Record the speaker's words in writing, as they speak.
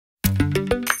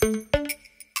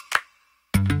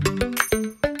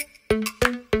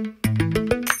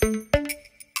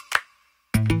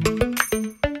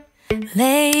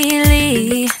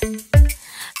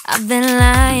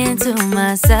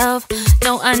myself.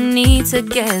 No, I need to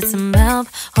get some help.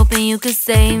 Hoping you could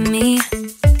save me,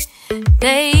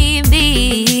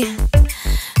 baby.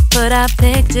 Put our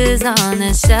pictures on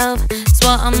the shelf.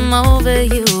 Swore I'm over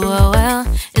you, oh well,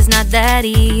 it's not that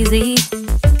easy.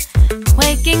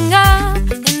 Waking up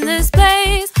in this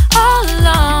place all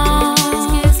alone,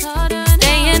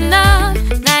 staying up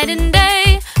night and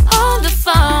day on the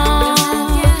phone.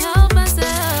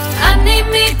 I need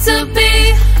me to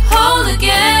be whole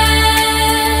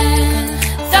again.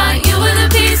 Thought you were the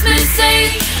piece missing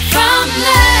from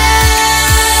left.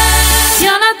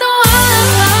 You're not the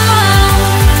one,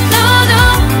 no, no.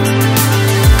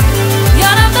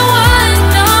 You're not the one,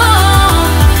 no,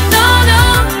 no, no.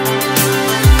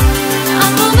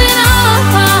 I'm moving on,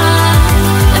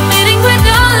 admitting we're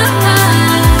done.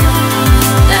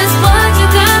 That's what you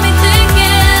got me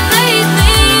thinking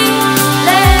lately,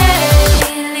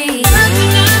 lately. What you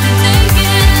got me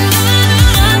thinking,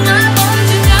 what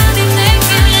you got me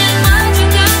thinking, what you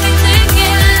got me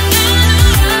thinking.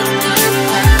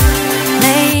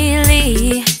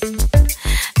 Lately,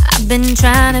 I've been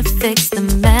trying to fix the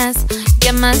mess,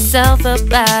 get myself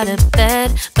up out of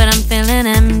bed, but I'm feeling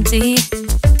empty.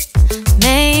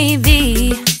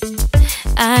 Maybe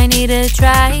I need to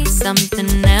try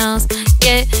something else,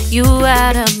 get you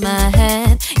out of my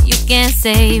head. You can't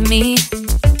save me.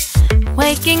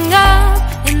 Waking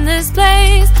up in this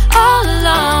place all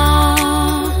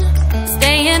alone,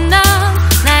 staying up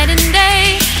night and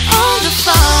day on the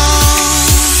phone.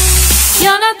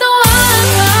 You're not the one,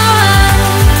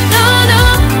 no, no.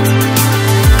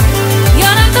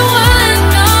 You're not the one,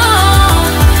 no,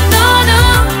 no, no.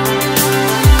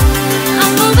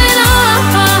 I'm moving on,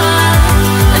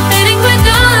 admitting we're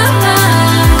done.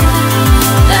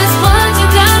 That's what you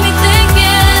got me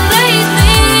thinking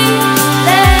lately,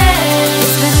 lately.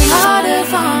 It's been harder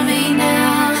for me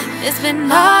now. It's been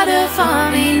harder for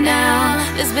me now.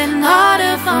 It's been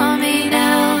harder for me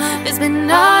now. It's been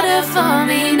harder for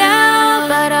me now.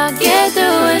 But I'll get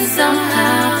through it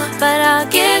somehow. But I'll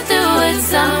get through it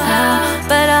somehow.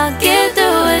 But I'll get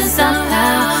through it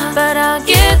somehow. But I'll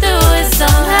get through it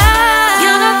somehow.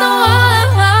 You're not the one,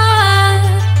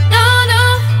 no, no.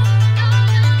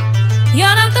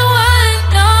 You're not the one,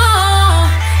 no,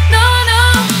 no, no.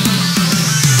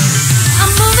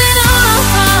 I'm moving on,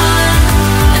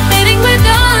 admitting we're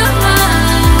done.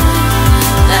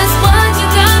 That's what you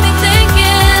got me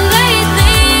thinking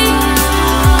lately.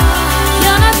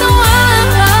 You're not the one,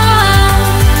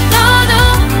 no, no.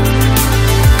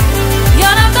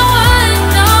 You're not the one,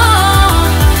 no,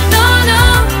 no, no.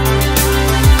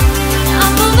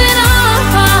 I'm moving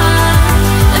on,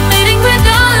 admitting we're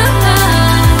done.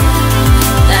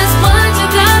 That's what you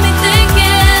got me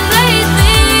thinking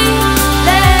lately,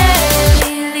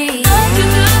 lately. What you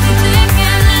got me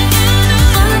thinking,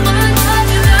 what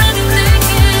you got me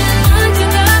thinking, what you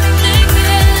got me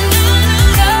thinking,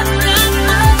 what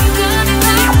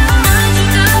you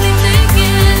got me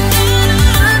thinking, what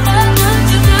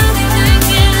you got me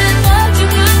thinking, what you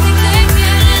got me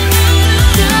thinking.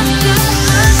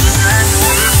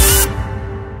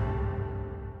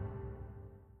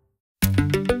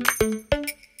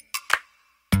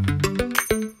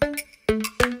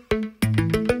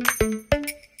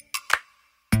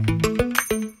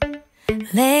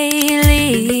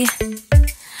 Lately,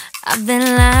 I've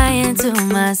been lying to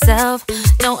myself.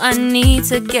 No, I need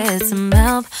to get some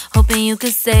help. Hoping you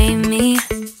could save me,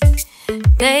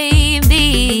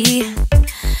 baby.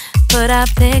 Put our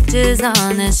pictures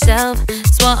on the shelf.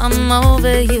 Swore I'm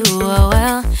over you, oh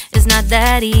well, it's not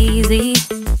that easy.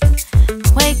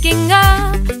 Waking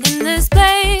up in this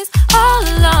place all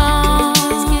alone,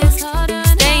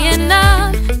 staying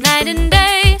up night and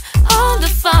day on the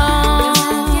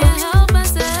phone.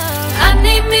 I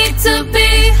need me to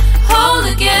be whole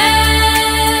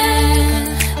again.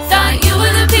 Thought you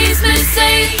were the piece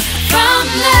missing from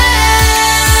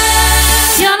left.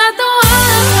 You're not the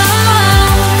one,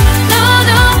 no,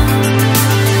 no.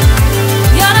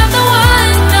 You're not the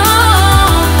one, no,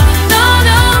 no,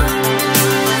 no.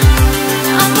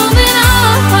 I'm moving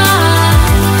on,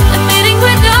 admitting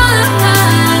we're done.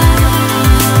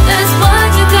 That's what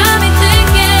you got me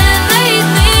thinking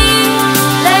lately,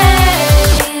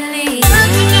 lately. What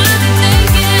you got me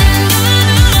thinking,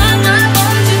 what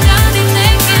you got me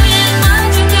thinking, what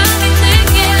you got me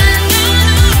thinking.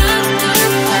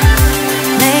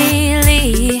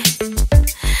 Lately,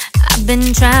 I've been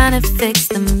trying to fix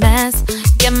the mess,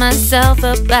 get myself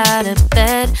up out of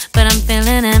bed, but I'm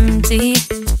feeling empty.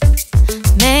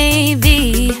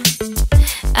 Maybe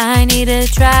I need to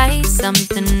try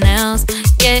something else,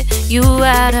 get you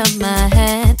out of my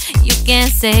head. You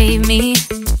can't save me.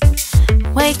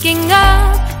 Waking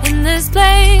up in this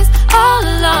place all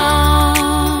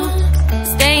alone,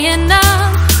 staying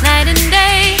up night and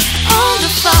day on the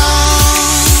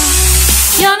phone.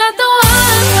 You're not the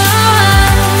one,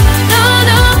 no,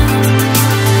 no.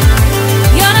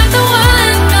 You're not the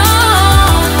one, no,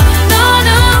 no,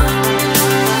 no.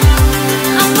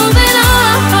 I'm moving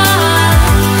on,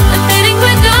 I'm fading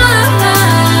quicker.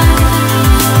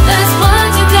 That's what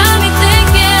you got me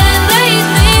thinking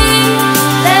lately.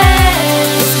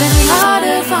 It's been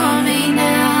harder for me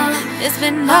now. It's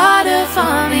been harder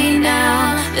for me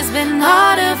now. It's been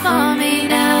harder for me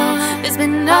now. It's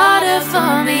been harder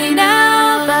for me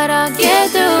now. But I'll get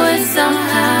through it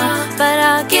somehow. But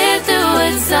I'll get through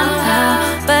it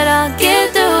somehow. But I'll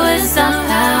get through it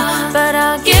somehow. But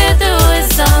I'll get through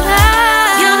it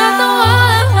somehow. You're not the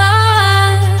one,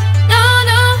 no,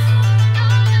 no.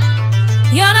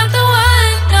 You're not the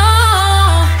one, no,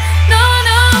 no,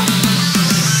 no.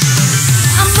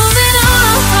 I'm moving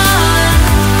on,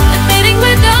 I'm fading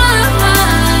quicker.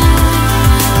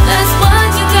 That's what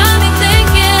you got me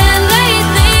thinking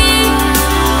lately.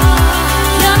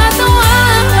 You're not the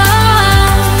one,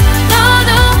 no,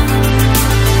 no.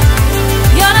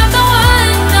 You're not the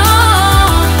one, no,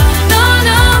 no,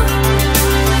 no.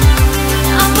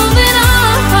 I'm moving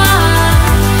on,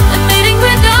 I'm fading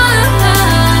quicker.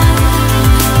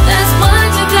 That's what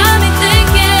you got me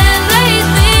thinking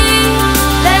lately.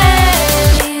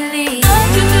 What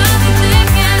you got me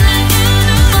thinking,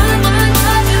 what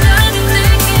you got me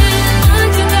thinking,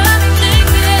 what you got me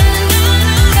thinking, what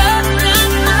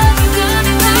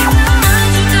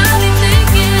you got me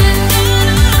thinking, what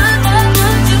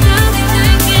you got me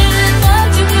thinking, what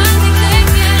you got me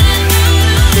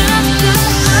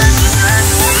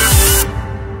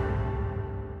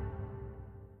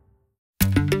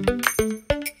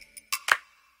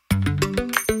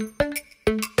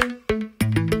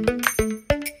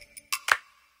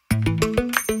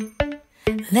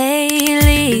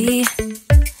Lately,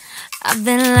 I've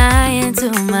been lying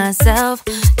to myself.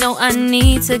 No, I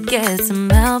need to get some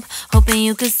help. Hoping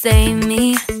you could save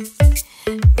me,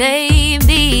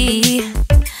 baby.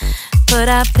 Put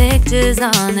our pictures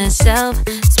on the shelf.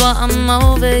 Swore I'm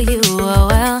over you, oh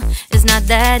well, it's not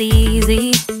that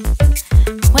easy.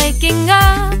 Waking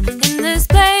up in this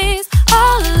place